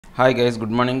Hi guys,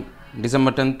 good morning.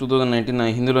 December 10, 2019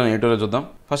 హిందీలో editorial చూద్దాం.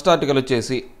 First article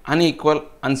వచ్చేసి అన్ఈక్వల్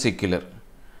అన్సెక్యులర్,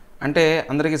 అంటే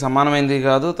అందరికీ సమానమైనది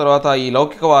కాదు. తర్వాత ఈ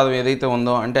లౌకికవాదం ఏదైతే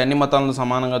ఉందో, అంటే అన్ని మతాలను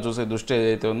సమానంగా చూసే దృష్టి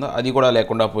ఏదైతే ఉందో అది కూడా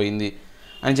లేకుండా పోయింది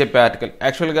అని చెప్పే ఆర్టికల్.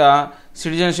 యాక్చువల్గా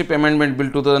సిటిజన్షిప్ అమెండ్మెంట్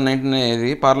బిల్ 2019 అనేది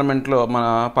మన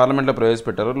పార్లమెంట్లో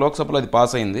ప్రవేశపెట్టారు. లోక్సభలో అది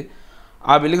పాస్ అయింది.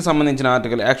 ఆ బిల్లుకి సంబంధించిన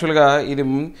ఆర్టికల్. యాక్చువల్గా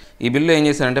ఈ బిల్లు ఏం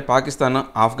చేశారంటే పాకిస్తాన్,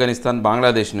 ఆఫ్ఘనిస్తాన్,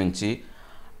 బంగ్లాదేశ్ నుంచి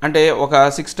అంటే ఒక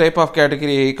 6 టైప్ ఆఫ్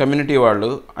కేటగిరీ కమ్యూనిటీ వాళ్ళు,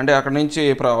 అంటే అక్కడి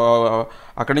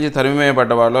నుంచి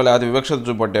తరిమివేయబడ్డ వాళ్ళు లేదా వివక్షత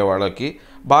చూపట్టే వాళ్ళకి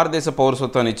భారతదేశ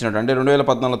పౌరసత్వాన్ని ఇచ్చినట్టు. అంటే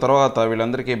 2014 తర్వాత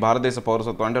వీళ్ళందరికీ భారతదేశ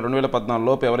పౌరసత్వం, అంటే 2014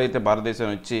 లోపు ఎవరైతే భారతదేశం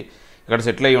వచ్చి ఇక్కడ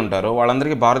సెటిల్ అయ్యి ఉంటారో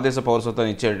వాళ్ళందరికీ భారతదేశ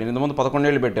పౌరసత్వాన్ని ఇచ్చేయండి. ఇంతకుముందు 11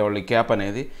 ఏళ్ళు పెట్టేవాళ్ళు ఈ క్యాప్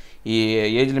అనేది, ఈ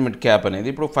ఏజ్ లిమిట్ క్యాప్ అనేది.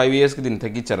 ఇప్పుడు 5 ఇయర్స్కి దీన్ని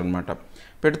తగ్గించారనమాట.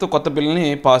 పెడుతూ కొత్త బిల్లుని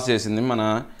పాస్ చేసింది మన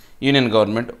యూనియన్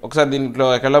గవర్నమెంట్. ఒకసారి దీంట్లో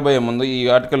వెళ్ళబోయే ముందు ఈ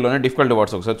ఆర్టికల్లోనే డిఫికల్ట్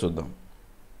వర్డ్స్ ఒకసారి చూద్దాం.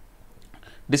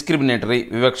 డిస్క్రిమినేటరీ,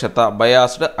 వివక్షత,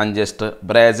 బయాస్డ్, అన్జస్ట్,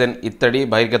 బ్రాజన్, ఇత్తడి,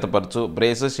 బహిర్గతపరచు,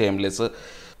 బ్రేస్, షేమ్లెస్,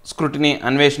 స్క్రూటినీ,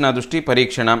 అన్వేషణ, దృష్టి,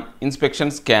 పరీక్షణ,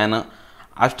 ఇన్స్పెక్షన్, స్కాన్,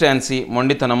 అబ్స్టాన్సీ,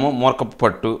 మొండితనము, మూర్ఖపు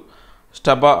పట్టు,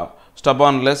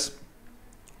 స్టబాన్లెస్,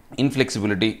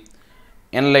 ఇన్ఫ్లెక్సిబిలిటీ,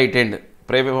 ఎన్లైటెండ్,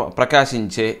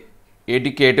 ప్రకాశించే,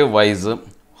 ఎడ్యుకేటివ్ వైజ్,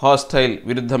 హాస్టైల్,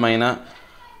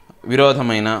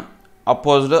 విరోధమైన,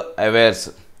 అపోజ్డ్, అవేర్స్,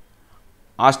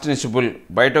 ఆస్టినిషబుల్,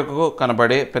 బయటకు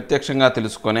కనబడే, ప్రత్యక్షంగా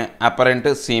తెలుసుకునే, అపరెంట్,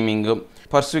 సీమింగ్,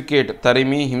 పర్సిక్యూట్,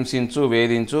 తరిమి, హింసించు,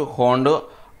 వేధించు, హోండ్,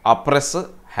 అప్రెస్,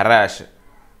 హెరాష్.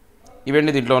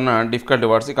 ఇవన్నీ దీంట్లో ఉన్న డిఫికల్ట్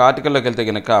వర్డ్స్. ఇక ఆర్టికల్లోకి వెళ్తే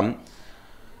కనుక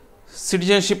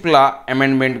citizenship law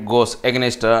amendment goes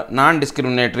against non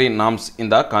discriminatory norms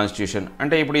in the constitution.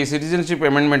 అంటే ఇప్పుడు ఈ సిటిజన్షిప్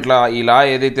అమెండ్మెంట్ లా, ఈ లా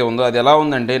ఏదైతే ఉందో అది ఎలా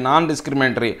ఉందంటే నాన్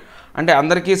డిస్క్రిమినేటరీ, అంటే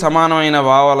అందరికీ సమానమైన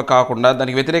భావాలు కాకుండా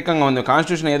దానికి వ్యతిరేకంగా ఉంది.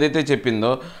 కాన్స్టిట్యూషన్ ఏదైతే చెప్పిందో,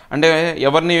 అంటే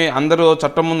ఎవరిని అందరూ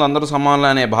చట్టం ముందు అందరూ సమానులు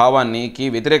అనే భావానికి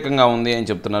వ్యతిరేకంగా ఉంది అని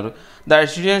చెప్తున్నారు. The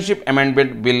citizenship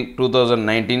amendment bill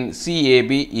 2019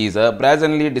 CAB is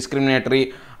బ్రాజన్లీ discriminatory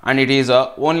and it is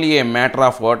only a matter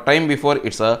of time before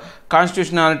its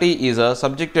constitutionality is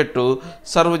subjected to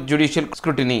serve judicial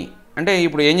scrutiny. అంటే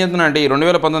ఇప్పుడు ఏం చెప్తున్నా అంటే ఈ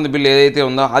 2019 బిల్లు ఏదైతే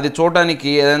ఉందో అది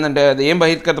చూడడానికి ఏంటంటే అది ఏం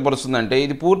బహిష్కృతపరుస్తుందంటే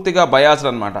ఇది పూర్తిగా బయాస్డ్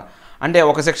అనమాట. అంటే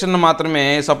ఒక సెక్షన్ మాత్రమే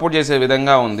సపోర్ట్ చేసే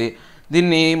విధంగా ఉంది.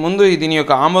 దీని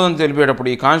యొక్క ఆమోదం తెలిపేటప్పుడు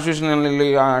ఈ కాన్స్టిట్యూషనల్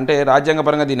అంటే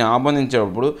రాజ్యాంగపరంగా దీన్ని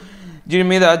ఆమోదించేటప్పుడు దీని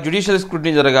మీద జ్యుడిషియల్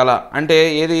స్క్రూటినీ జరగాల. అంటే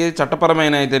ఏది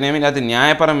చట్టపరమైన అయితేనేమి లేకపోతే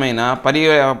న్యాయపరమైన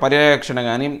పరీక్షణ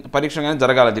కానీ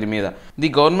జరగాల దీని మీద. The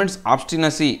governments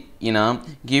ఆబ్స్టినసీ in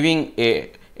giving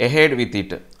ahead with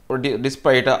it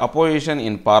despite opposition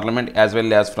in parliament as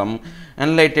well as from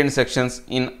enlightened sections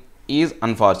is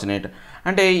unfortunate.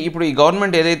 అంటే ఇప్పుడు ఈ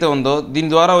గవర్నమెంట్ ఏదైతే ఉందో దీని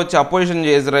ద్వారా వచ్చి అపోజిషన్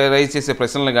రైజ్ చేసే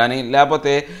ప్రశ్నలు కానీ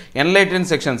లేకపోతే ఎన్లైటెన్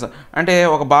సెక్షన్స్, అంటే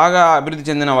ఒక బాగా అభివృద్ధి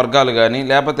చెందిన వర్గాలు కానీ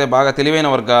లేకపోతే బాగా తెలివైన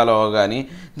వర్గాలు కానీ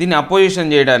దీన్ని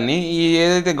అపోజిషన్ చేయడాన్ని ఈ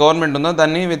ఏదైతే గవర్నమెంట్ ఉందో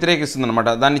దాన్ని వ్యతిరేకిస్తుంది అనమాట.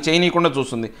 దాన్ని చేయనీయకుండా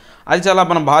చూస్తుంది. అది చాలా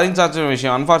మనం బాధించాల్సిన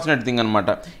విషయం, అన్ఫార్చునేట్ థింగ్ అనమాట.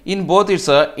 In both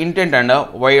it's intent and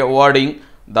wording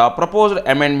the proposed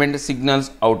amendment signals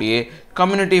out A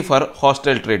community for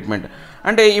hostile treatment.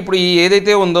 అంటే ఇప్పుడు ఈ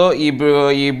ఏదైతే ఉందో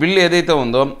ఈ బిల్ ఏదైతే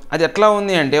ఉందో అది ఎట్లా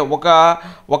ఉంది అంటే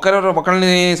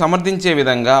ఒకరిని సమర్థించే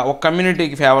విధంగా ఒక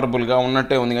కమ్యూనిటీకి ఫేవరబుల్గా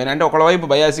ఉన్నట్టే ఉంది, కానీ అంటే ఒకళ్ళ వైపు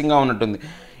బయాసింగ్గా ఉన్నట్టుంది.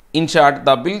 In short,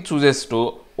 the bill chooses to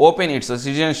open it's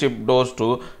citizenship doors to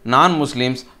non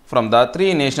Muslims from the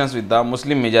 3 nations with the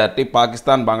Muslim majority,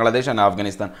 Pakistan, Bangladesh and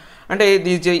Afghanistan. అంటే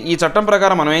ఈ చట్టం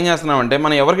ప్రకారం మనం ఏం చేస్తున్నామంటే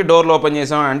మనం ఎవరికి డోర్లు ఓపెన్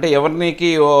చేసాం అంటే ఎవరికి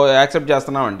యాక్సెప్ట్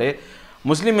చేస్తున్నామంటే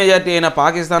ముస్లిం మెజారిటీ అయిన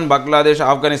పాకిస్తాన్, బంగ్లాదేశ్,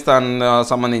 ఆఫ్ఘనిస్తాన్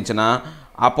సంబంధించిన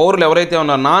ఆ పౌరులు ఎవరైతే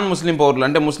ఉన్నారో, నాన్ ముస్లిం పౌరులు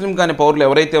అంటే ముస్లిం కాని పౌరులు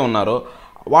ఎవరైతే ఉన్నారో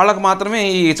వాళ్ళకు మాత్రమే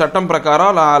ఈ చట్టం ప్రకారం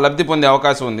లబ్ధి పొందే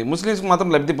అవకాశం ఉంది. ముస్లిమ్స్కి మాత్రం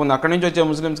లబ్ధి అక్కడి నుంచి వచ్చే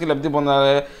ముస్లిమ్స్కి లబ్ధి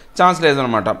పొందే ఛాన్స్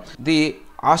లేదనమాట. The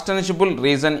astonishable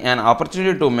reason an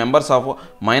opportunity to members of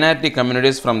minority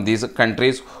communities from these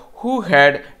countries who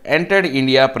had entered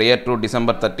India prior to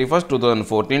December 31st,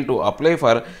 2014 to apply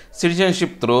for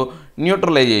citizenship through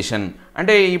neutralization.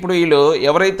 అంటే ఇప్పుడు వీళ్ళు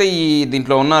ఎవరైతే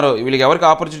దీంట్లో ఉన్నారో వీళ్ళకి ఎవరికి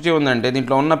ఆపర్చునిటీ ఉందంటే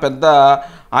దీంట్లో ఉన్న పెద్ద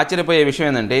ఆశ్చర్యపోయే విషయం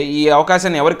ఏంటంటే ఈ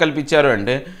అవకాశాన్ని ఎవరికి కల్పించారు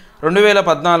అంటే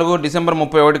 2014 డిసెంబర్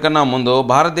 31 కన్నా ముందు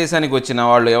భారతదేశానికి వచ్చిన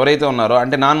వాళ్ళు ఎవరైతే ఉన్నారో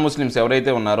అంటే నాన్ ముస్లిమ్స్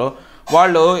ఎవరైతే ఉన్నారో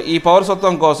వాళ్ళు ఈ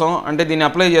పౌరసత్వం కోసం అంటే దీన్ని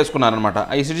అప్లై చేసుకున్నారనమాట.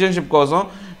 ఈ సిటిజన్షిప్ కోసం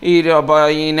ఈ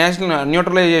నేషనల్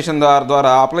న్యూట్రలైజేషన్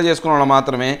ద్వారా అప్లై చేసుకున్న వాళ్ళు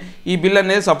మాత్రమే ఈ బిల్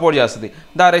అనేది సపోర్ట్ చేస్తుంది.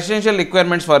 The residential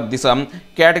requirements for this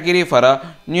category for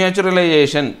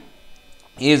న్యూచురలైజేషన్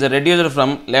is reduced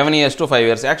from 11 years to 5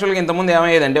 years. యాక్చువల్గా ఇంతకుముందు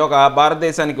ఏమయ్యేదంటే ఒక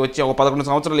భారతదేశానికి వచ్చి ఒక 11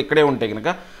 సంవత్సరాలు ఇక్కడే ఉంటే కనుక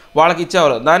వాళ్ళకి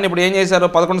ఇచ్చేవారు. దాన్ని ఇప్పుడు ఏం చేశారు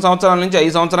 11 సంవత్సరాల నుంచి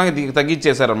 5 సంవత్సరాలకి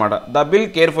తగ్గించేశారనమాట. The bill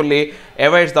carefully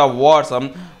avoids the words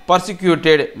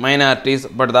persecuted minorities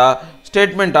but the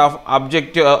statement of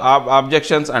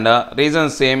objections and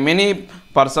reasons say many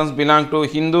persons belong to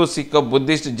Hindu, Sikh,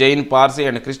 Buddhist, Jain, Parsi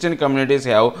and Christian communities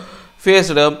have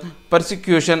faced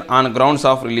persecution on grounds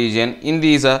of religion in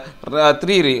these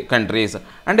three countries.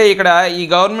 అంటే ఇక్కడ ఈ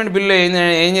government bill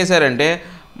ఏం చేశారంటే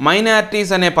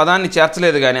minorities అనే పదాన్ని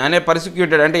చేర్చలేదు, కానీ అనే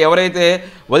persecuted అంటే ఎవరైతే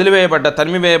వదిలివేయబడ్డా,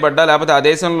 తరిమివేయబడ్డా, లేకపోతే ఆ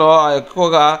దేశంలో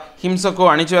ఎక్కువగా హింసకు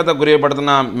అణిచివేత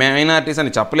గురియబడుతున్న మైనారిటీస్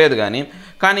అని చెప్పలేదు.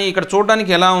 కానీ ఇక్కడ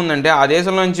చూడడానికి ఎలా ఉందంటే ఆ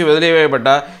దేశంలో నుంచి వదిలివేయబడ్డ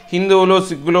హిందువులు,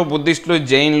 సిక్కులు, బుద్ధిస్టులు,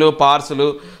 జైన్లు, పార్సులు,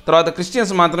 తర్వాత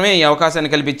క్రిస్టియన్స్ మాత్రమే ఈ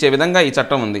అవకాశాన్ని కల్పించే విధంగా ఈ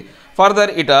చట్టం ఉంది.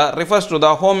 Further it refers to the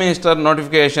home minister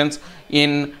notifications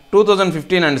in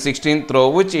 2015 and 16 through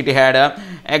which it had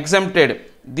exempted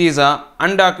these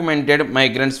undocumented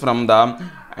migrants from the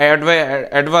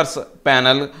adverse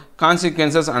panel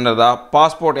consequences under the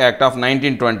Passport Act of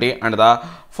 1920 and the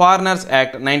Foreigners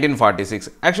Act 1946.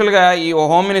 యాక్చువల్గా ఈ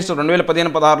home minister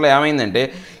 2015-16లో ఏమైందంటే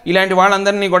ఇలాంటి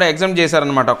వాళ్ళందరినీ కూడా exam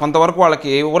చేశారనమాట. కొంతవరకు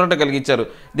వాళ్ళకి ఊరట కలిగించారు.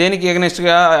 దేనికి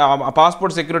ఎగనెస్ట్గా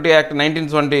పాస్పోర్ట్ సెక్యూరిటీ యాక్ట్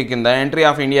 1920 కింద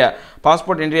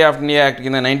passport entry of India act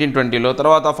కింద 1920లో,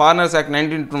 తర్వాత ఫారినర్స్ యాక్ట్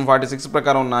 1946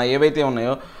 ప్రకారం ఉన్న ఏవైతే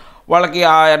ఉన్నాయో వాళ్ళకి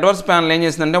ఆ అడ్వర్స్ ప్యానల్ ఏం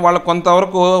చేసిందంటే వాళ్ళకి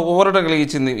కొంతవరకు ఊరట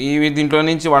కలిగించింది దీంట్లో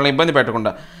నుంచి వాళ్ళని ఇబ్బంది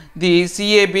పెట్టకుండా. The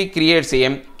CAB creates a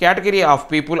category of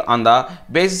people on the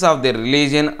basis of their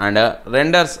religion and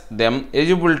renders them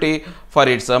eligibility for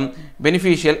its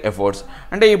beneficial efforts.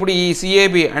 అంటే ఇప్పుడు ఈ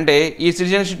CAB అంటే ఈ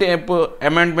సిటిజన్షిప్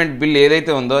అమెండ్మెంట్ బిల్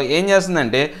ఏదైతే ఉందో ఏం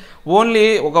చేస్తుందంటే ఓన్లీ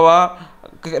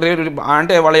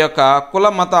అంటే వాళ్ళ యొక్క కుల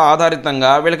మత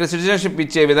ఆధారితంగా వీళ్ళకి సిటిజన్షిప్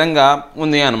ఇచ్చే విధంగా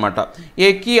ఉంది అనమాట. ఏ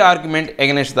key argument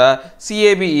against the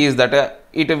CAB is that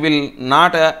it will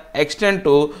not extend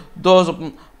to those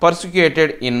persecuted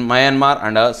in Myanmar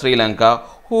and Sri Lanka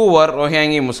who were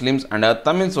Rohingya Muslims and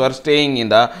Tamils were staying in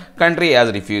the country as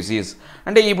refugees.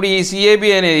 అంటే ఇప్పుడు ఈ CAB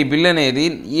అనేది bill అనేది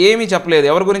ఏమీ చెప్పలేదు,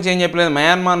 ఎవరి గురించి ఏం చెప్పలేదు.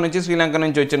 మయన్మార్ నుంచి, శ్రీలంక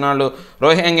నుంచి వచ్చిన వాళ్ళు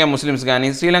రోహింగ్యా ముస్లిమ్స్ కానీ,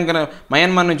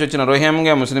 మయన్మార్ నుంచి వచ్చిన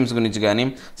రోహింగ్యా ముస్లిమ్స్ గురించి కానీ,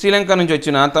 శ్రీలంక నుంచి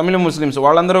వచ్చిన తమిళ ముస్లిమ్స్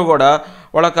వాళ్ళందరూ కూడా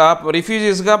వాళ్ళక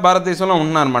రిఫ్యూజీస్గా భారతదేశంలో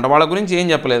ఉన్నారన్నమాట. వాళ్ళ గురించి ఏం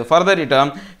చెప్పలేదు. Further it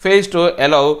fails to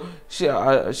allow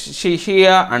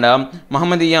Shia and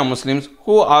Muhammadiyya Muslims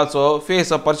who also face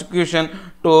a persecution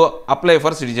to apply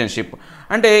for citizenship.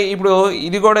 అంటే ఇప్పుడు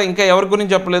ఇది కూడా ఇంకా ఎవరి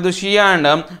గురించి చెప్పలేదు, షియా అండ్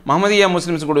మహమ్మదీయా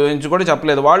ముస్లిమ్స్ గురించి కూడా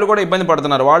చెప్పలేదు. వాళ్ళు కూడా ఇబ్బంది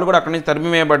పడుతున్నారు, వాళ్ళు కూడా అక్కడి నుంచి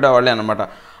తరిమివేయబడ్డ వాళ్ళే అనమాట.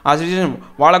 ఆ సిటిజన్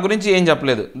వాళ్ళ గురించి ఏం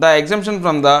చెప్పలేదు. The exemption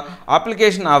from the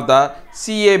application of the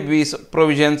CAB's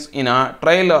provisions in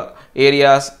trial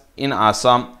areas in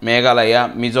Assam, Meghalaya,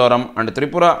 Mizoram and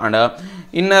Tripura and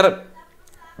inner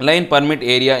line permit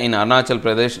area in Arunachal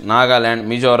Pradesh, Nagaland,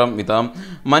 Mizoram with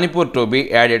Manipur to be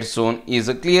added soon is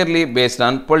clearly based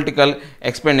on political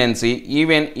expediency,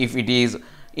 even if it is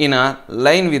in a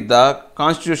line with the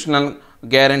constitutional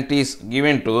guarantees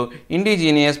given to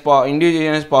indigenous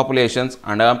populations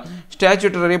and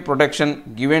statutory protection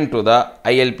given to the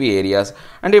ILP areas.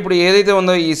 అంటే ఇప్పుడు ఏదైతే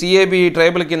ఉందో ఈ CAB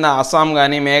tribal కింద అస్సాం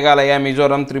కానీ, మేఘాలయ,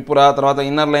 మిజోరం, త్రిపుర, తర్వాత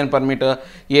inner line permit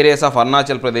areas of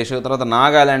Arunachal Pradesh, తర్వాత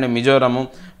నాగాల్యాండ్, మిజోరము,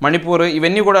 మణిపూర్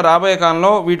ఇవన్నీ కూడా రాబోయే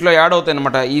కాలంలో వీటిలో యాడ్ అవుతాయి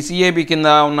అనమాట. ఈ CAB కింద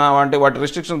ఉన్న వాటి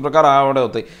రిస్ట్రిక్షన్స్ ప్రకారం యాడ్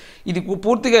అవుతాయి. ఇది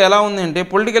పూర్తిగా ఎలా ఉంది అంటే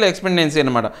పొలిటికల్ ఎక్స్పెండెన్సీ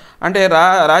అనమాట. అంటే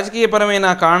రాజకీయపరమైన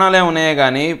కారణాలే ఉన్నాయి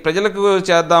కానీ ప్రజలకు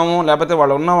చేద్దాము లేకపోతే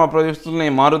వాళ్ళు ఉన్న పరిస్థితుల్ని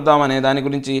మారుద్దాం అనే దాని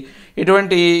గురించి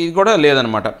ఎటువంటి కూడా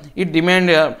లేదనమాట. It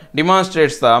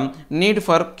demonstrates the need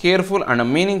for careful and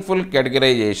meaningful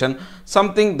categorisation,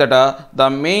 something that the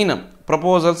main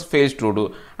proposals fails to do.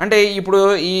 అంటే ఇప్పుడు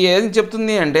ఈ ఏం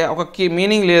చెప్తుంది అంటే ఒక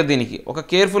మీనింగ్ లేదు దీనికి, ఒక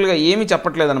కేర్ఫుల్గా ఏమీ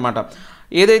చెప్పట్లేదు అనమాట.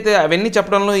 ఏదైతే అవన్నీ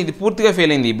చెప్పడంలో ఇది పూర్తిగా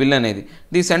ఫెయిల్ అయింది ఈ బిల్ అనేది.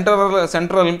 The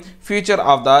central future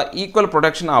of the equal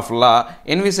protection of law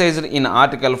ఎన్విసైజ్డ్ in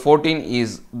article 14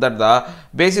 is that the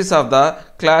basis of the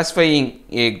classifying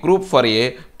A group for a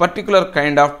particular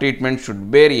kind of treatment should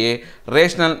bear a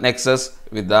rational Nexus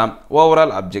with the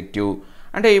overall objective.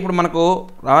 అంటే ఇప్పుడు మనకు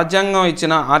రాజ్యాంగం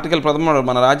ఇచ్చిన article 13,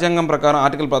 మన రాజ్యాంగం ప్రకారం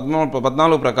article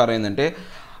 14 ప్రకారం ఏంటంటే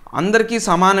అందరికీ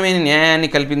సమానమైన న్యాయాన్ని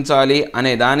కల్పించాలి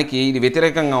అనే దానికి ఇది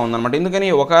వ్యతిరేకంగా ఉందన్నమాట. ఎందుకని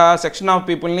ఒక సెక్షన్ ఆఫ్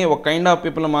పీపుల్ని, ఒక కైండ్ ఆఫ్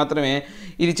పీపుల్ మాత్రమే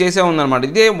ఇది చేసే ఉందన్నమాట.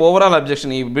 ఇదే ఓవరాల్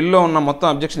అబ్జెక్షన్, ఈ బిల్లో ఉన్న మొత్తం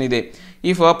అబ్జెక్షన్ ఇదే.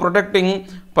 If protecting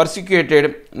persecuted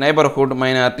neighbourhood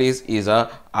minorities is a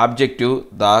objective,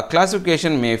 the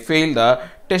classification may fail the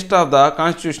test of the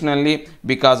constitutionally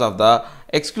because of the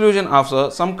exclusion of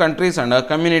some countries and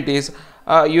communities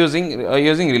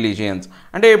using religions.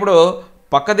 అంటే ఇప్పుడు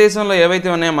పక్క దేశంలో ఏవైతే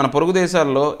ఉన్నాయో మన పొరుగు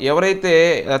దేశాల్లో ఎవరైతే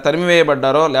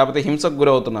తరిమివేయబడ్డారో లేకపోతే హింసకు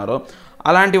గురవుతున్నారో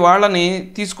అలాంటి వాళ్ళని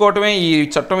తీసుకోవటమే ఈ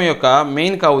చట్టం యొక్క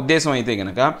మెయిన్ ఉద్దేశం అయితే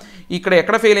కనుక ఇక్కడ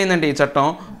ఎక్కడ ఫెయిల్ అయిందంటే ఈ చట్టం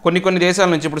కొన్ని దేశాల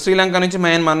నుంచి, ఇప్పుడు శ్రీలంక నుంచి,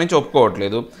 మయన్మార్ నుంచి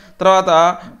ఒప్పుకోవట్లేదు. తర్వాత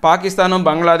పాకిస్తాన్,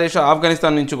 బంగ్లాదేశ్,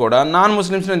 ఆఫ్ఘనిస్తాన్ నుంచి కూడా నాన్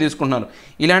ముస్లిమ్స్ని తీసుకుంటున్నారు.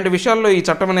 ఇలాంటి విషయాల్లో ఈ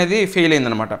చట్టం అనేది ఫెయిల్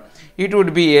అయిందనమాట. It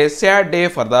would be A sad day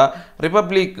for the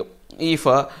republic if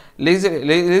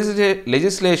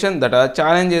legislation that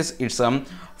challenges its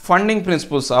funding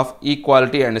principles of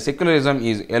equality and secularism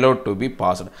is allowed to be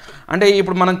passed. అంటే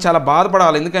ఇప్పుడు మనం చాలా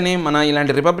బాధపడాలి. ఎందుకని మన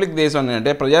ఇలాంటి రిపబ్లిక్ దేశం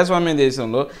అంటే ప్రజాస్వామ్య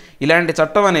దేశంలో ఇలాంటి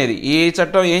చట్టం అనేది, ఈ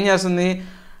చట్టం ఏం చేస్తుంది,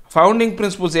 ఫౌండింగ్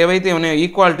ప్రిన్సిపల్స్ ఏవైతే ఉన్నాయో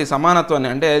ఈక్వాలిటీ, సమానత్వాన్ని,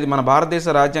 అంటే అది మన భారతదేశ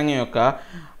రాజ్యాంగం యొక్క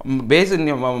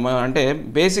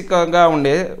బేసిక్గా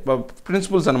ఉండే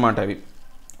ప్రిన్సిపల్స్ అనమాట. అవి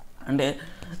అంటే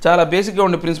చాలా బేసిక్గా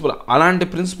ఉండే ప్రిన్సిపల్. అలాంటి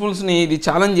ప్రిన్సిపల్స్ని ఇది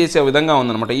ఛాలెంజ్ చేసే విధంగా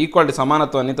ఉందన్నమాట. ఈక్వాలిటీ,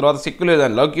 సమానత్వాన్ని, తర్వాత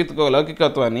సెక్యులరిజం,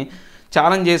 లౌకికత్వాన్ని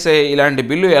ఛాలెంజ్ చేసే ఇలాంటి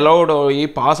బిల్లు అలౌడ్ అయ్యి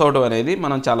పాస్ అవడం అనేది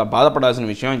మనం చాలా బాధపడాల్సిన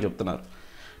విషయం అని చెప్తున్నారు.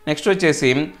 నెక్స్ట్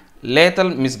వచ్చేసి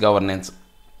లేథల్ మిస్గవర్నెన్స్,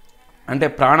 అంటే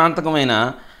ప్రాణాంతకమైన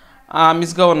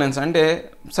మిస్గవర్నెన్స్, అంటే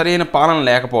సరైన పాలన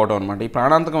లేకపోవడం అనమాట. ఈ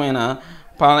ప్రాణాంతకమైన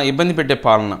ఇబ్బంది పెట్టే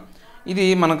పాలన ఇది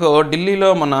మనకు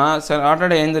ఢిల్లీలో మన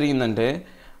సాటర్డే ఏం జరిగిందంటే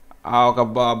ఒక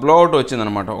బ్లోఅవుట్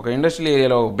వచ్చిందనమాట. ఒక ఇండస్ట్రియల్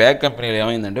ఏరియాలో, ఒక బ్యాగ్ కంపెనీలో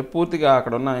ఏమైందంటే పూర్తిగా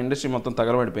అక్కడ ఉన్న ఇండస్ట్రీ మొత్తం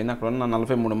తగలబడిపోయింది. అక్కడ ఉన్న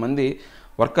 43 మంది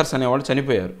వర్కర్స్ అనేవాళ్ళు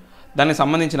చనిపోయారు. దానికి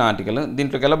సంబంధించిన ఆర్టికల్.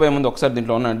 దీంట్లోకి వెళ్ళబోయే ముందు ఒకసారి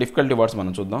దీంట్లో ఉన్న డిఫికల్టీ వర్డ్స్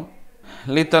మనం చూద్దాం.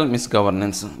 లీథల్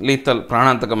మిస్గవర్నెన్స్, లీథల్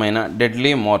ప్రాణాంతకమైన,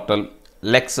 డెడ్లీ మోర్టల్,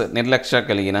 లెక్స్ నిర్లక్ష్య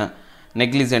కలిగిన,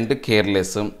 నెగ్లిజెంట్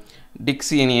కేర్లెస్,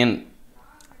 డిక్సీనియన్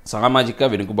సామాజిక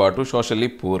వెనుకబాటు,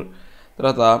 సోషల్లీ పూర్.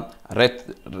 తర్వాత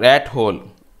ర్యాట్ హోల్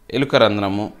ఎలుక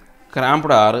రంధ్రము,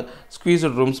 cramped are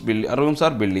squeezed rooms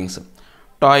are buildings,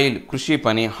 toil కృషి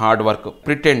పని, hard work,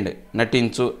 pretend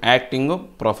నటించు, acting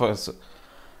profess.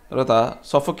 తర్వాత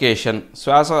సఫోకేషన్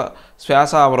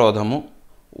శ్వాసావరోధము,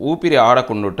 ఊపిరి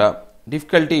ఆడకుండుట,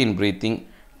 డిఫికల్టీ ఇన్ బ్రీతింగ్,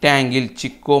 ట్యాంగిల్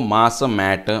చిక్కు, మాస్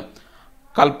మ్యాట్,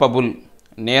 కల్పబుల్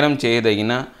నేరం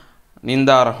చేయదగిన,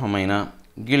 నిందార్హమైన,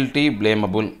 గిల్టీ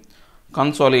బ్లేమబుల్,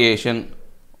 కన్సోలియేషన్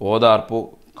ఓదార్పు,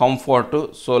 కంఫర్ట్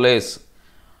సోలేస్,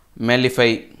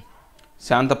 మెలిఫై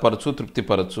శాంతపరచు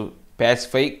తృప్తిపరచు,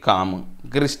 ప్యాసిఫై కామ్,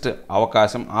 గ్రిస్ట్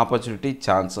అవకాశం opportunity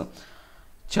chance,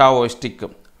 చావోస్టిక్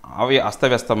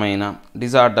అస్తవ్యస్తమైన,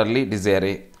 disorderly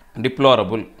డిజైరే,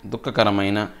 deplorable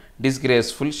దుఃఖకరమైన,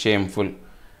 disgraceful shameful,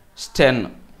 Sten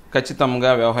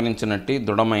ఖచ్చితంగా వ్యవహరించినట్టు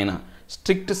దృఢమైన,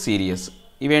 స్ట్రిక్ట్ సీరియస్.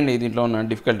 ఇవేంటి దీంట్లో ఉన్న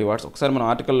డిఫికల్టీ వర్డ్స్. ఒకసారి మనం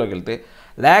ఆర్టికల్లోకి వెళ్తే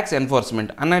ల్యాక్స్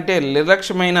ఎన్ఫోర్స్మెంట్ అన్నట్టే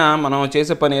నిర్లక్ష్యమైన మనం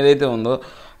చేసే పని ఏదైతే ఉందో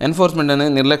ఎన్ఫోర్స్మెంట్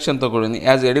అనేది నిర్లక్ష్యంతో కూడింది.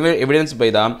 As evidence by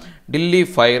the Delhi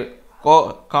fire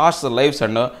cost lifes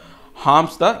and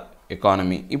harms the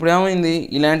economy. ఇప్పుడు ఏమైంది,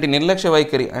 ఇలాంటి నిర్లక్ష్య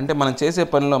వైఖరి అంటే మనం చేసే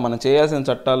పనిలో, మనం చేయాల్సిన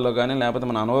చట్టాల్లో కానీ లేకపోతే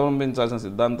మనం అనుభవించాల్సిన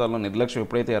సిద్ధాంతాల్లో నిర్లక్ష్యం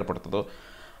ఎప్పుడైతే ఏర్పడుతుందో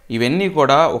ఇవన్నీ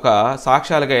కూడా ఒక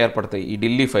సాక్ష్యాలుగా ఏర్పడతాయి. ఈ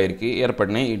ఢిల్లీ ఫైర్కి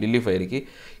ఏర్పడినాయి. ఈ ఢిల్లీ ఫైర్కి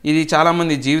ఇది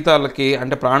చాలామంది జీవితాలకి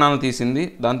అంటే ప్రాణాలు తీసింది.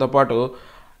 దాంతోపాటు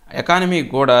ఎకానమీ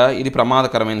కూడా ఇది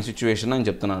ప్రమాదకరమైన సిచ్యువేషన్ అని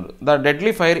చెప్తున్నారు. The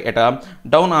deadly fire at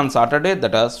down on Saturday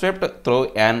that swept through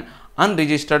an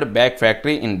unregistered bag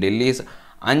factory in Delhi's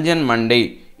Anjan మండై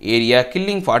area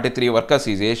killing 43 workers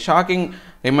is a shocking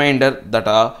reminder that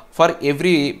for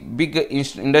every big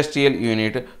industrial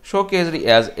unit showcased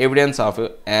as evidence of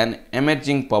an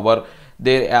emerging power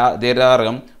there are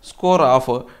score of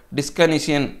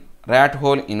disconnection rat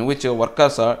hole in which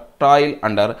workers toil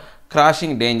under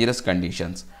crushing dangerous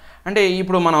conditions. అంటే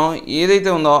ఇప్పుడు మనం ఏదైతే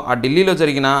ఉందో ఆ ఢిల్లీలో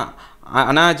జరిగిన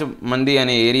అనాజ్ మండి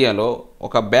అనే ఏరియాలో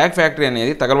ఒక బ్యాగ్ ఫ్యాక్టరీ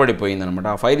అనేది తగలబడిపోయింది అనమాట.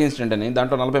 ఆ ఫైర్ ఇన్సిడెంట్ అనేది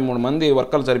దాంట్లో 43 మంది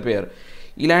వర్కర్లు చనిపోయారు.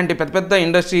 ఇలాంటి పెద్ద పెద్ద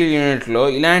ఇండస్ట్రియల్ యూనిట్లో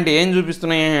ఇలాంటి ఏం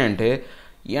చూపిస్తున్నాయి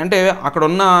అంటే అక్కడ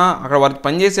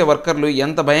పనిచేసే వర్కర్లు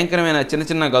ఎంత భయంకరమైన చిన్న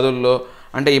చిన్న గదుల్లో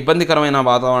అంటే ఇబ్బందికరమైన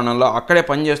వాతావరణంలో అక్కడే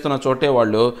పనిచేస్తున్న చోటే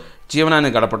వాళ్ళు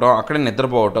జీవనాన్ని గడపడం, అక్కడే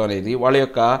నిద్రపోవటం అనేది వాళ్ళ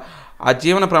యొక్క ఆ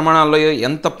జీవన ప్రమాణాల్లో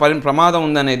ఎంత ప్రమాదం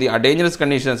ఉందనేది ఆ డేంజరస్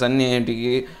కండిషన్స్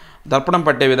అన్నింటికి దర్పణం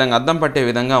పట్టే విధంగా, అద్దం పట్టే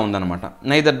విధంగా ఉందన్నమాట.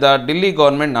 Neither the Delhi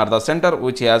government nor the centre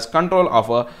which has control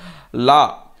of law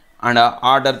and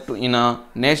order to in a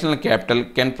national capital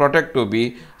can protect to be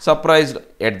surprised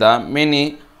at the many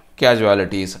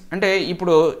casualties. అంటే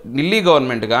ఇప్పుడు ఢిల్లీ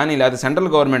గవర్నమెంట్ కానీ లేదా సెంట్రల్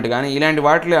గవర్నమెంట్ కానీ ఇలాంటి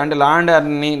వాటిలో అంటే లా అండ్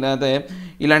ఆర్డర్ని లేదా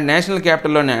ఇలాంటి నేషనల్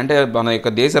క్యాపిటల్లోనే అంటే మన యొక్క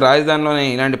దేశ రాజధానిలోనే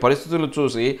ఇలాంటి పరిస్థితులు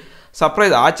చూసి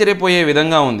ఆశ్చర్యపోయే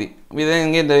విధంగా ఉంది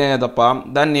తప్ప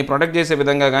దాన్ని ప్రొటెక్ట్ చేసే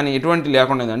విధంగా కానీ ఎటువంటి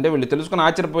లేకుండా అంటే వీళ్ళు తెలుసుకుని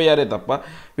ఆశ్చర్యపోయారే తప్ప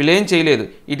వీళ్ళు ఏం చేయలేదు.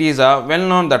 It is well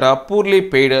known that purely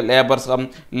paid labours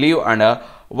leave and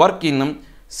work in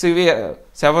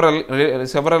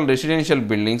several residential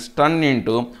buildings turned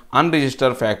into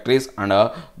unregistered factories and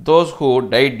those who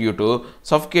died due to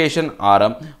suffocation or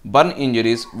burn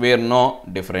injuries were no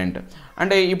different.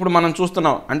 అంటే ఇప్పుడు మనం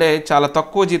చూస్తున్నాం అంటే చాలా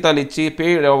తక్కువ జీతాలు ఇచ్చి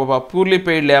purely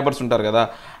paid labours ఉంటారు కదా,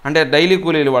 అంటే డైలీ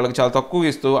కూలీలు వాళ్ళకి చాలా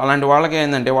తక్కువ ఇస్తూ అలాంటి వాళ్ళకి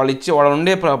ఏంటంటే వాళ్ళు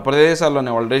ఉండే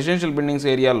ప్రదేశాల్లోనే వాళ్ళ రెసిడెన్షియల్ బిల్డింగ్స్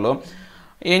ఏరియాల్లో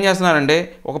ఏం చేస్తున్నారంటే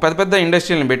ఒక పెద్ద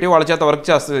ఇండస్ట్రీలను పెట్టి వాళ్ళ చేత వర్క్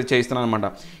చేస్తున్నారు అనమాట.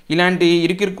 ఇలాంటి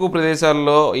ఇరుకిరుకు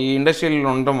ప్రదేశాల్లో ఈ ఇండస్ట్రీలు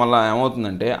ఉండటం వల్ల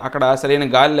ఏమవుతుందంటే అక్కడ సరైన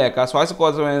గాలి లేక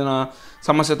శ్వాసకోశమైన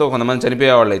సమస్యతో కొంతమంది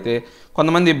చనిపోయేవాళ్ళు అయితే,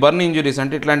 కొంతమంది బర్న్ ఇంజురీస్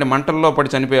అంటే ఇట్లాంటి మంటల్లో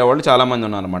పడి చనిపోయేవాళ్ళు చాలామంది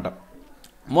ఉన్నారన్నమాట.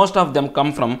 Most of them come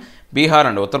from Bihar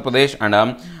and Uttar Pradesh and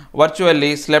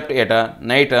virtually slept at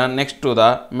night next to the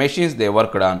machines they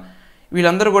worked on.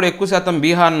 వీళ్ళందరూ కూడా ఎక్కువ శాతం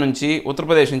బీహార్ నుంచి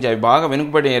ఉత్తరప్రదేశ్ నుంచి అవి బాగా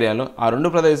వెనుకబడి ఏరియాలు ఆ రెండు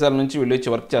ప్రదేశాల నుంచి వీళ్ళు వచ్చి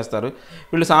వర్క్ చేస్తారు.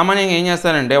 వీళ్ళు సామాన్యంగా ఏం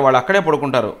చేస్తారంటే వాళ్ళు అక్కడే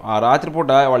పడుకుంటారు. ఆ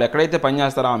రాత్రిపూట వాళ్ళు ఎక్కడైతే పని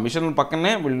చేస్తారో ఆ మిషన్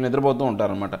పక్కనే వీళ్ళు నిద్రపోతూ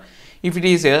ఉంటారనమాట. If it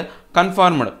is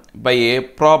confirmed by A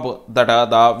ప్రాబ్ that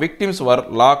the victims were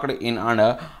locked in and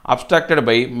abstracted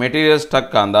by material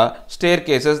stuck on the stair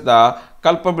cases the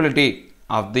culpability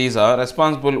of these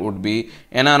responsible would be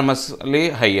enormously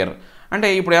higher. అంటే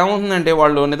ఇప్పుడు ఏమవుతుందంటే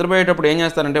వాళ్ళు నిద్రపోయేటప్పుడు ఏం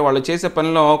చేస్తారంటే వాళ్ళు చేసే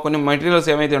పనిలో కొన్ని మెటీరియల్స్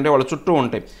ఏమైతే ఉంటే వాళ్ళ చుట్టూ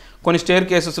ఉంటాయి. కొన్ని స్టేర్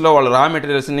కేసెస్లో వాళ్ళు రా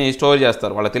మెటీరియల్స్ని స్టోర్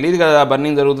చేస్తారు. వాళ్ళకి తెలియదు కదా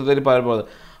బర్నింగ్ జరుగుతుంది పారిపోదు.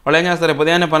 వాళ్ళు ఏం చేస్తారు,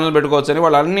 ఉదయాన్నే పనులు పెట్టుకోవచ్చు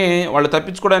అని వాళ్ళు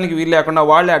తప్పించుకోవడానికి వీలు లేకుండా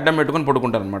వాళ్ళే అడ్డం పెట్టుకొని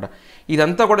పడుకుంటారు అనమాట.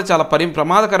 ఇదంతా కూడా చాలా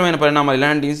ప్రమాదకరమైన పరిణామాలు.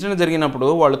 ఇలాంటి ఇన్సిడెంట్ జరిగినప్పుడు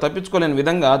వాళ్ళు తప్పించుకోలేని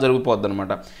విధంగా జరిగిపోద్ది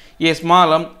అనమాట. A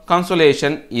small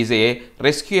consolation is a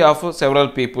rescue of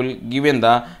several people given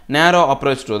the narrow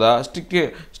approach to the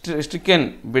stricken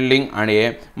building and A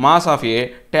mass of A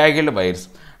ట్యాగిల్డ్ wires.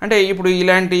 అంటే ఇప్పుడు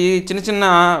ఇలాంటి చిన్న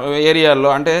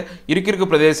ఏరియాల్లో అంటే ఇరుకిరుకు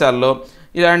ప్రదేశాల్లో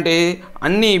ఇలాంటి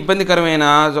అన్ని ఇబ్బందికరమైన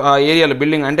ఏరియాలు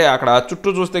బిల్డింగ్ అంటే అక్కడ చుట్టూ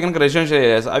చూస్తే కనుక రెసిడెన్షియల్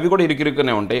ఏరియాస్ అవి కూడా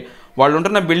ఇరుకిరుక్కునే ఉంటాయి. వాళ్ళు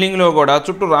ఉంటున్న బిల్డింగ్లో కూడా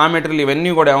చుట్టూ రా మెటీరియల్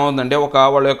ఇవన్నీ కూడా ఏమవుతుందంటే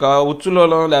వాళ్ళ యొక్క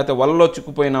ఉచ్చులలో లేకపోతే వలలో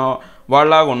చిక్కుపోయిన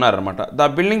వాళ్ళలాగా ఉన్నారనమాట. The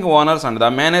building owners and the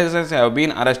managers have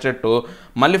been arrested to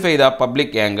మల్లిఫై the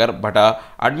public anger but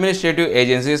administrative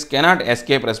agencies cannot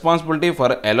escape responsibility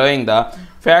for allowing the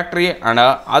factory and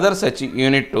other such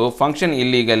unit to function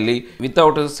illegally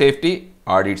without safety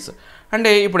audits.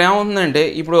 అంటే ఇప్పుడు ఏమవుతుందంటే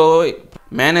ఇప్పుడు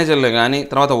మేనేజర్లు కానీ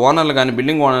తర్వాత ఓనర్లు కానీ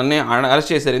building ఓనర్ని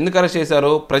అరెస్ట్ చేశారు. ఎందుకు అరెస్ట్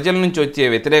చేశారు? ప్రజల నుంచి వచ్చే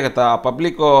వ్యతిరేకత ఆ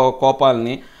పబ్లిక్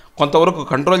కోపాలని కొంతవరకు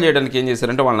కంట్రోల్ చేయడానికి ఏం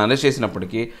చేశారంటే వాళ్ళని అరెస్ట్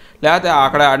చేసినప్పటికీ లేకపోతే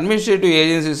అక్కడ అడ్మినిస్ట్రేటివ్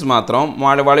ఏజెన్సీస్ మాత్రం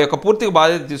వాళ్ళ యొక్క పూర్తిగా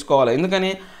బాధ్యత తీసుకోవాలి.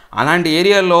 ఎందుకని అలాంటి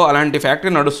ఏరియాల్లో అలాంటి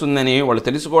ఫ్యాక్టరీ నడుస్తుందని వాళ్ళు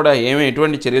తెలిసి కూడా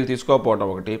ఎటువంటి చర్యలు తీసుకోకపోవడం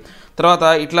ఒకటి. తర్వాత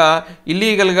ఇట్లా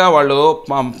ఇల్లీగల్గా వాళ్ళు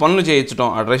పనులు చేయించడం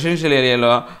ఆ రెసిడెన్షియల్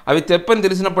ఏరియాలో అవి తెప్పని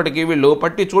తెలిసినప్పటికీ వీళ్ళు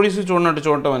పట్టి చూడనట్టు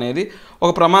చూడటం అనేది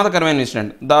ఒక ప్రమాదకరమైన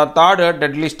incident. The third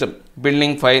డెడ్లిస్ట్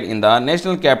building fire in the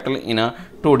national capital in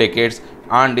 2 decades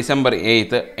on December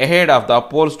 8th ahead of the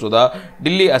polls to the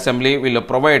Delhi Assembly will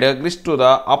provide grist to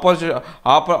the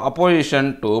opposition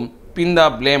to pin the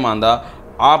blame on the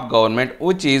AAP government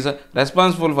which is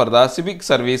responsible for the civic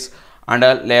service and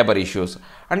labor issues.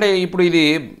 అంటే ఇప్పుడు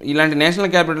ఇలాంటి national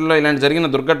క్యాపిటల్లో ఇలాంటి జరిగిన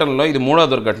దుర్ఘటనలో ఇది 3వ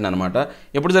దుర్ఘటన అనమాట.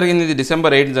 ఎప్పుడు జరిగింది? ఇది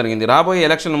December 8 జరిగింది. రాబోయే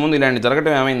ఎలక్షన్ ముందు ఇలాంటి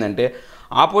జరగడం ఏమైందంటే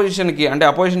ఆపోజిషన్కి అంటే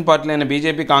అపోజిషన్ పార్టీలు అయిన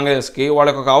బీజేపీ కాంగ్రెస్కి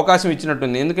వాళ్ళకి ఒక అవకాశం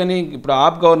ఇచ్చినట్టుంది. ఎందుకని ఇప్పుడు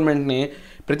ఆప్ గవర్నమెంట్ని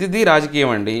ప్రతిదీ రాజకీయం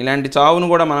అండి. ఇలాంటి చావును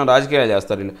కూడా మనం రాజకీయాలు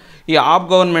చేస్తారు వీళ్ళు. ఈ ఆప్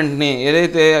గవర్నమెంట్ని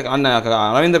ఏదైతే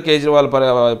అరవింద్ కేజ్రీవాల్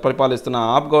పరిపాలిస్తున్న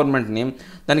ఆప్ గవర్నమెంట్ని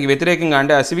దానికి వ్యతిరేకంగా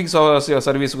అంటే ఆ సివిక్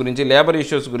సర్వీస్ గురించి లేబర్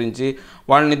ఇష్యూస్ గురించి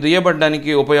వాళ్ళని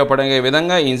దుయ్యబడడానికి ఉపయోగపడే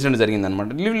విధంగా ఈ ఇన్సిడెంట్ జరిగిందనమాట.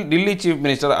 Delhi chief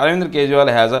minister Arvind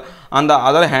Kejriwal has on the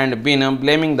other hand been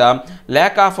blaming the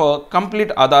lack of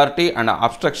complete authority and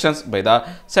obstructions by the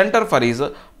centre for his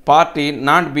party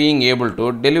not being able to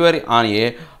delivery on a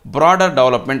broader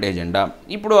development agenda.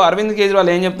 ఇప్పుడు అరవింద్ కేజ్రీవాల్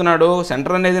ఏం చెప్తున్నాడు?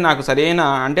 Centre అనేది నాకు సరైన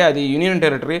అంటే అది union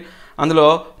territory, అందులో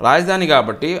రాజధాని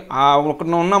కాబట్టి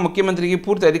ఉన్న ముఖ్యమంత్రికి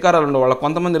పూర్తి అధికారాలు ఉండవు. వాళ్ళకి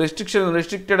కొంతమంది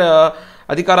రెస్ట్రిక్టెడ్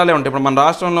అధికారాలే ఉంటాయి. ఇప్పుడు మన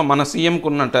రాష్ట్రంలో మన సీఎంకు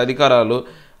ఉన్నట్టు అధికారాలు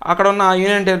అక్కడ ఉన్న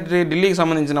యూనియన్ టెరిటరీ ఢిల్లీకి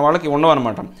సంబంధించిన వాళ్ళకి ఉండవు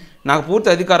అనమాట. నాకు పూర్తి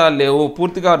అధికారాలు లేవు,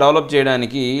 పూర్తిగా డెవలప్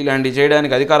చేయడానికి ఇలాంటివి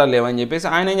చేయడానికి అధికారాలు లేవని చెప్పేసి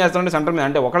ఆయన ఏం చేస్తారంటే సెంటర్ మీద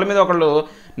అంటే ఒకళ్ళ మీద ఒకళ్ళు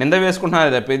నింద వేసుకుంటున్నారు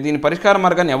తప్ప దీని పరిష్కార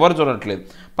మార్గాన్ని ఎవరు చూడట్లేదు.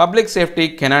 Public safety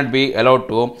cannot be allowed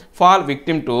to fall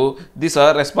victim to this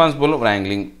responsible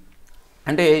వ్రాంగ్లింగ్.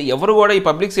 అంటే ఎవరు కూడా ఈ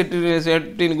పబ్లిక్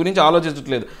సేఫ్టీని గురించి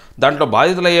ఆలోచించట్లేదు. దాంట్లో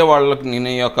బాధితులయ్యే వాళ్ళకి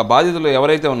యొక్క బాధితులు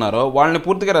ఎవరైతే ఉన్నారో వాళ్ళని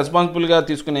పూర్తిగా రెస్పాన్సిబుల్గా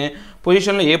తీసుకునే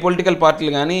పొజిషన్లో ఏ పొలిటికల్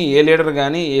పార్టీలు కానీ ఏ లీడర్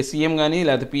కానీ ఏ సీఎం కానీ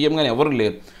లేకపోతే పీఎం కానీ ఎవరు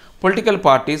లేరు. Political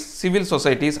parties, civil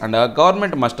societies and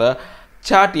government must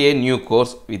chart a new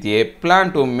course with a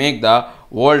plan to make the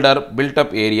older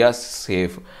built-up area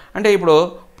safe. అంటే ఇప్పుడు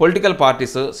పొలిటికల్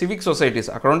పార్టీస్, సివిక్ సొసైటీస్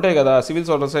అక్కడ ఉంటాయి కదా, సివిల్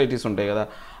సొసైటీస్ ఉంటాయి కదా,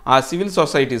 ఆ సివిల్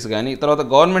సొసైటీస్ కానీ తర్వాత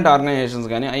గవర్నమెంట్ ఆర్గనైజేషన్స్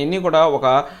కానీ అవన్నీ కూడా ఒక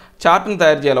చార్ట్ని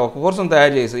తయారు చేయాలి, ఒక కోర్సును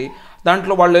తయారు చేసి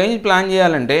దాంట్లో వాళ్ళు ఏం ప్లాన్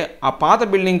చేయాలంటే ఆ పాత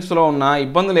బిల్డింగ్స్లో ఉన్న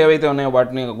ఇబ్బందులు ఏవైతే ఉన్నాయో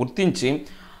వాటిని గుర్తించి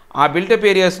ఆ బిల్టప్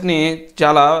ఏరియాస్ని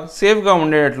చాలా సేఫ్గా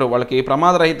ఉండేటట్లు, వాళ్ళకి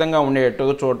ప్రమాదరహితంగా ఉండేటట్టు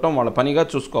చూడటం వాళ్ళ పనిగా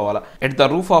చూసుకోవాలి. At the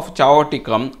roof of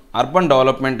చావటికమ్ urban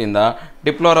development in the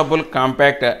deplorable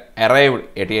compact arrived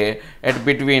at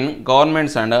between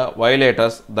governments and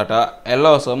violators that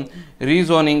allows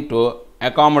rezoning to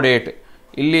accommodate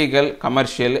illegal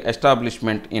commercial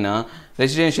establishment in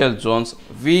residential zones,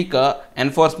 weak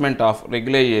enforcement of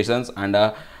regulations and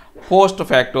post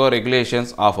facto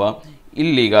regulations of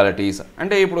illegalities.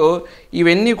 అంటే ఇప్పుడు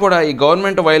ఇవన్నీ కూడా ఈ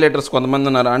government violators కొంతమంది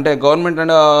ఉన్నారు. అంటే government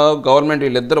and government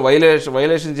వీళ్ళిద్దరు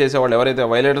violation చేసేవాళ్ళు ఎవరైతే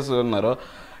వైలేటర్స్ ఉన్నారో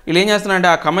వీళ్ళు ఏం చేస్తున్నారంటే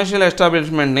ఆ కమర్షియల్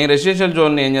ఎస్టాబ్లిష్మెంట్ని, రెసిడెన్షియల్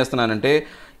జోన్ని ఏం చేస్తున్నారంటే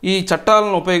ఈ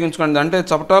చట్టాలను ఉపయోగించుకొని, అంటే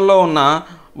చట్టాల్లో ఉన్న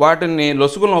వాటిని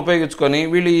లొసుగులను ఉపయోగించుకొని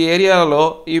వీళ్ళు ఈ ఏరియాలో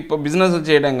ఈ బిజినెస్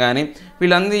చేయడం కానీ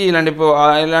వీళ్ళందరూ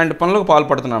ఇలాంటి పనులకు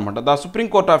పాల్పడుతున్నారు అనమాట. The supreme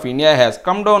court of India has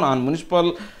come down on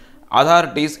municipal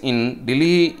authorities in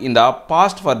Delhi in the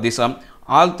past for this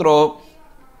although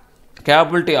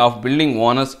capability of building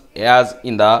owners as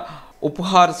in the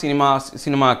Upahar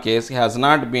cinema case has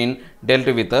not been dealt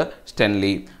with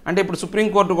sternly. అంటే ఇప్పుడు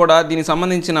supreme court కూడా దీనికి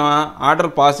సంబంధించిన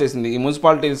order pass చేసింది, ఈ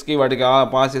మున్సిపాలిటీస్కి వాటికి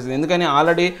pass చేసింది. ఎందుకని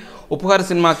ఆల్రెడీ ఉపహార్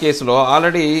సినిమా కేసులో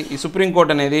ఆల్రెడీ ఈ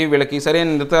సుప్రీంకోర్టు అనేది వీళ్ళకి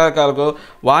సరైన నిర్ధారకాలకు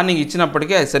వార్నింగ్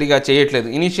ఇచ్చినప్పటికీ అది సరిగా చేయట్లేదు.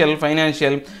 Initial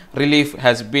financial relief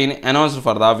has been announced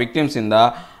for the victims in the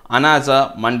అనాజా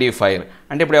mandi fire.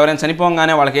 అంటే ఇప్పుడు ఎవరైనా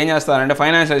చనిపోగానే వాళ్ళకి ఏం చేస్తారంటే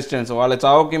ఫైనాన్షియల్ అసిస్టెన్స్, వాళ్ళ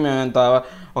చావుకి మేము ఎంత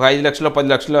ఒక 5 లక్షలు 10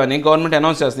 లక్షలు అని గవర్నమెంట్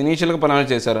అనౌన్స్ చేస్తుంది. ఇనీషియల్గా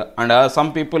అనౌన్స్ చేశారు. And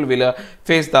some people will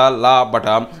face the law but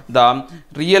the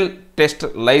real test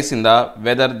lies in the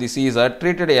whether this is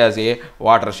treated as a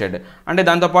water shed. అంటే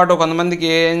దాంతోపాటు కొంతమందికి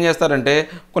ఏం చేస్తారంటే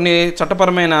కొన్ని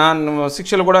చట్టపరమైన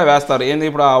శిక్షలు కూడా వేస్తారు. ఏంది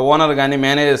ఇప్పుడు ఆ ఓనర్ కానీ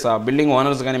మేనేజర్స్, ఆ బిల్డింగ్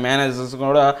ఓనర్స్ కానీ మేనేజర్స్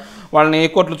కూడా వాళ్ళని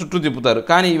కోర్టుల చుట్టూ తిప్పుతారు.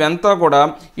 కానీ ఇవంతా కూడా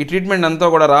ఈ ట్రీట్మెంట్ అంతా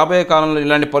కూడా రాబోయే కాలంలో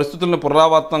ఇలాంటి పరిస్థితులను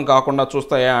పునరావృతం కాకుండా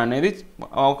చూస్తాయా అనేది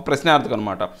ఒక ప్రశ్నార్థకం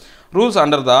అనమాట. Rules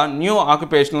under the new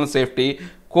occupational safety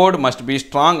code must be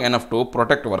strong enough to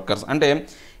protect workers. అంటే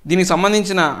దీనికి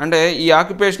సంబంధించిన అంటే ఈ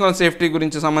ఆక్యుపేషనల్ సేఫ్టీ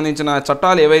గురించి సంబంధించిన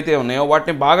చట్టాలు ఏవైతే ఉన్నాయో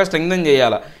వాటిని బాగా స్ట్రెంగ్థెన్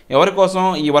చేయాలి. ఎవరి కోసం?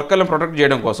 ఈ వర్కర్లను ప్రొటెక్ట్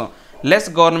చేయడం కోసం. Less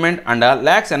government and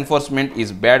lakhs enforcement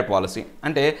is bad policy.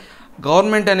 అంటే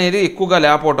గవర్నమెంట్ అనేది ఎక్కువగా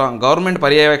లేకపోవడం, గవర్నమెంట్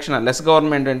పర్యవేక్షణ, లెస్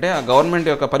గవర్నమెంట్ అంటే ఆ గవర్నమెంట్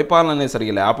యొక్క పరిపాలన అనేది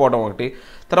సరిగ్గా లేకపోవడం ఒకటి,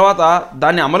 తర్వాత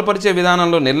దాన్ని అమలుపరిచే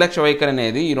విధానంలో నిర్లక్ష్య వైఖరి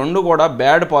అనేది, ఈ రెండు కూడా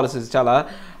బ్యాడ్ పాలసీస్, చాలా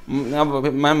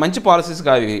మంచి పాలసీస్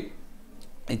కావు ఇవి,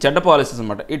 చెడ్డ పాలసీస్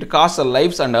అనమాట. It cost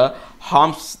lifes and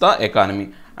harms the economy.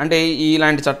 అంటే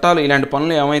ఇలాంటి చట్టాలు, ఇలాంటి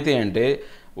పనులు ఏమైతాయంటే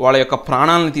వాళ్ళ యొక్క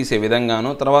ప్రాణాలను తీసే విధంగాను,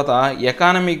 తర్వాత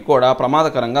ఎకానమీకి కూడా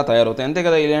ప్రమాదకరంగా తయారవుతాయి. అంతే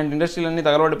కదా, ఇలాంటి ఇండస్ట్రీలన్నీ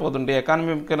తగలబడిపోతుంటే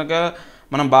ఎకానమీ కనుక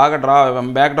మనం బాగా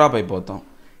బ్యాక్ డ్రాప్ అయిపోతాం.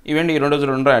 ఇవండి ఈ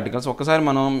రెండు ఆర్టికల్స్. ఒక్కసారి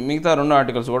మనం మిగతా 2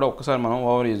 ఆర్టికల్స్ కూడా ఒక్కసారి మనం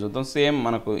ఓవర్ వ్యూ చూద్దాం. సేమ్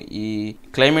మనకు ఈ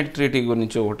క్లైమేట్ ట్రీటీ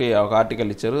గురించి ఒక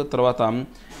ఆర్టికల్ ఇచ్చారు. తర్వాత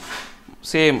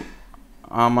సేమ్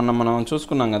మనం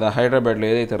చూసుకున్నాం కదా హైదరాబాద్లో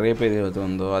ఏదైతే రేప్ ఏదైతే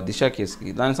ఉందో ఆ దిశ కేసుకి,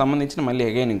 దానికి సంబంధించిన మళ్ళీ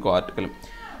అగైన్ ఇంకో article,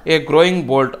 A growing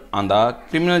bolt on the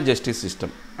criminal justice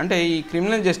system. అంటే ఈ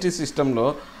క్రిమినల్ జస్టిస్ సిస్టంలో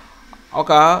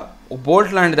ఒక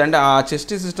బోల్ట్ లాంటిది, అంటే ఆ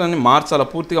జస్టిస్ సిస్టమ్ని మార్చాల,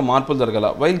 పూర్తిగా మార్పులు జరగాల.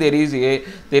 While there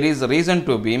is reason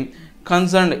to be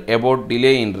concerned about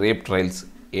delay in rape trials,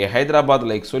 A Hyderabad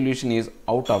like solution is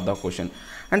out of the question.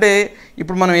 అంటే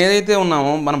ఇప్పుడు మనం ఏదైతే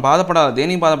ఉన్నామో మనం బాధపడాలి.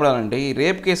 దేనికి బాధపడాలంటే ఈ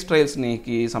రేప్ కేసు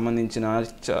ట్రయల్స్కి సంబంధించిన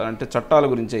అంటే చట్టాల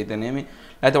గురించి అయితేనేమి,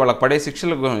 అయితే వాళ్ళకి పడే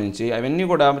శిక్షల గురించి, అవన్నీ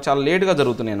కూడా చాలా లేటుగా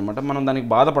జరుగుతున్నాయి అనమాట. మనం దానికి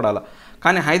బాధపడాలి.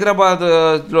 కానీ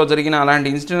హైదరాబాద్లో జరిగిన అలాంటి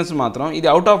ఇన్సిడెంట్స్ మాత్రం ఇది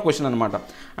అవుట్ ఆఫ్ క్వశ్చన్ అనమాట.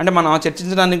 అంటే మనం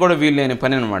చర్చించడానికి కూడా వీలు లేని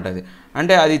పని అనమాట అది.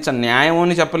 అంటే అది న్యాయం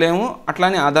అని చెప్పలేము,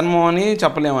 అట్లానే అధర్మం అని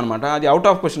చెప్పలేము అనమాట. అది అవుట్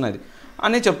ఆఫ్ క్వశ్చన్ అది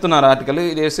అని చెప్తున్నారు ఆర్టికల్.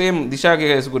 ఇది సేమ్ దిశ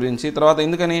కేసు గురించి. తర్వాత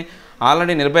ఎందుకని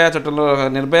ఆల్రెడీ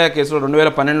నిర్భయ కేసులో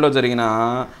 2012లో జరిగిన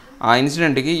ఆ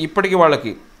ఇన్సిడెంట్కి ఇప్పటికీ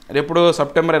వాళ్ళకి ఎప్పుడు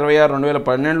సెప్టెంబర్ 26,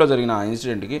 2012లో జరిగిన ఆ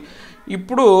ఇన్సిడెంట్కి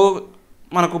ఇప్పుడు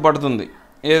మనకు పడుతుంది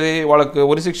ఏది, వాళ్ళకి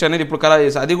ఉరిశిక్ష అనేది ఇప్పుడు ఖరారు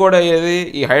చేసి, అది కూడా ఏది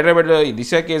ఈ హైదరాబాద్లో ఈ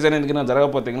దిశ కేసు అనేది కనుక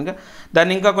జరగకపోతే కనుక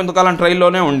దాన్ని ఇంకా కొంతకాలం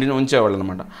ట్రైల్లోనే ఉంచేవాళ్ళు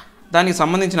అనమాట. దానికి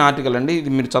సంబంధించిన ఆర్టికల్ అండి, ఇది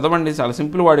మీరు చదవండి, చాలా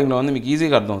సింపుల్ వార్డింగ్లో ఉంది, మీకు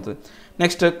ఈజీగా అర్థమవుతుంది.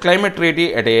 Next climate treaty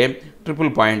at a triple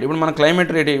point. ఇప్పుడు మన క్లైమేట్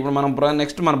ట్రీటీ, ఇప్పుడు మనం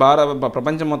నెక్స్ట్ మన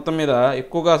ప్రపంచం మొత్తం మీద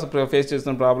ఎక్కువగా ఫేస్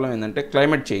చేస్తున్న ప్రాబ్లం ఏంటంటే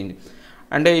క్లైమేట్ చేంజ్.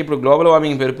 అంటే ఇప్పుడు గ్లోబల్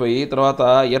వార్మింగ్ పెరిగిపోయి తర్వాత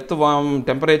ఎర్త్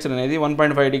టెంపరేచర్ అనేది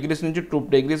 1.5 డిగ్రీస్ నుంచి 2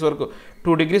 డిగ్రీస్ వరకు,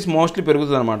 2 డిగ్రీస్ మోస్ట్లీ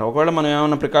పెరుగుతుంది అనమాట. ఒకవేళ మనం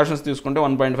ఏమైనా ప్రికాషన్స్ తీసుకుంటే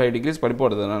 1.5 డిగ్రీస్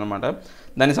పడిపోతుంది అనమాట.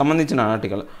 దానికి సంబంధించిన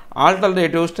article,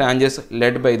 alternative strategies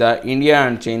led by the India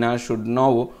and China should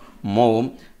now move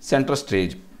centre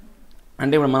stage.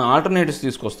 అంటే ఇప్పుడు మనం ఆల్టర్నేటివ్స్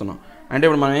తీసుకొస్తున్నాం. అంటే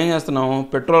ఇప్పుడు మనం ఏం చేస్తున్నాము,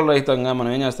 పెట్రోల్ రహితంగా మనం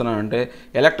ఏం చేస్తున్నాం అంటే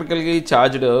ఎలక్ట్రికల్గా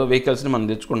ఛార్జ్డ్ వెహికల్స్ని మనం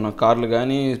తెచ్చుకుంటున్నాం, కార్లు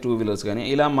కానీ 2 వీలర్స్ కానీ.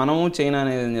 ఇలా మనము చైనా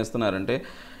అనేది ఏం చేస్తున్నారంటే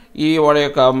వాడి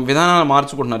యొక్క విధానాలు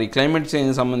మార్చుకుంటున్నారు. ఈ క్లైమేట్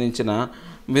చేంజ్ సంబంధించిన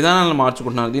విధానాలను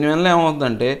మార్చుకుంటున్నారు. దీనివల్ల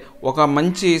ఏమవుతుందంటే ఒక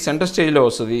మంచి సెంటర్ స్టేజ్లో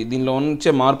వస్తుంది. దీనిలో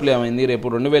ఉంచే మార్పులు ఏమైంది, రేపు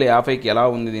 2050కి ఎలా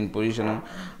ఉంది దీని పొజిషన్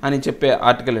అని చెప్పే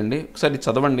ఆర్టికల్ అండి. ఒకసారి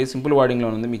చదవండి, సింపుల్ వర్డింగ్లో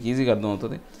ఉంది, మీకు ఈజీగా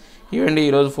అర్థమవుతుంది. ఇవండి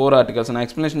ఈరోజు 4 ఆర్టికల్స్. నా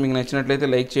ఎక్స్ప్లెనేషన్ మీకు నచ్చినట్లయితే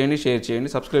లైక్ చేయండి, షేర్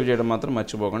చేయండి, సబ్స్క్రైబ్ చేయడం మాత్రం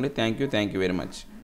మర్చిపోకండి. Thank you very much.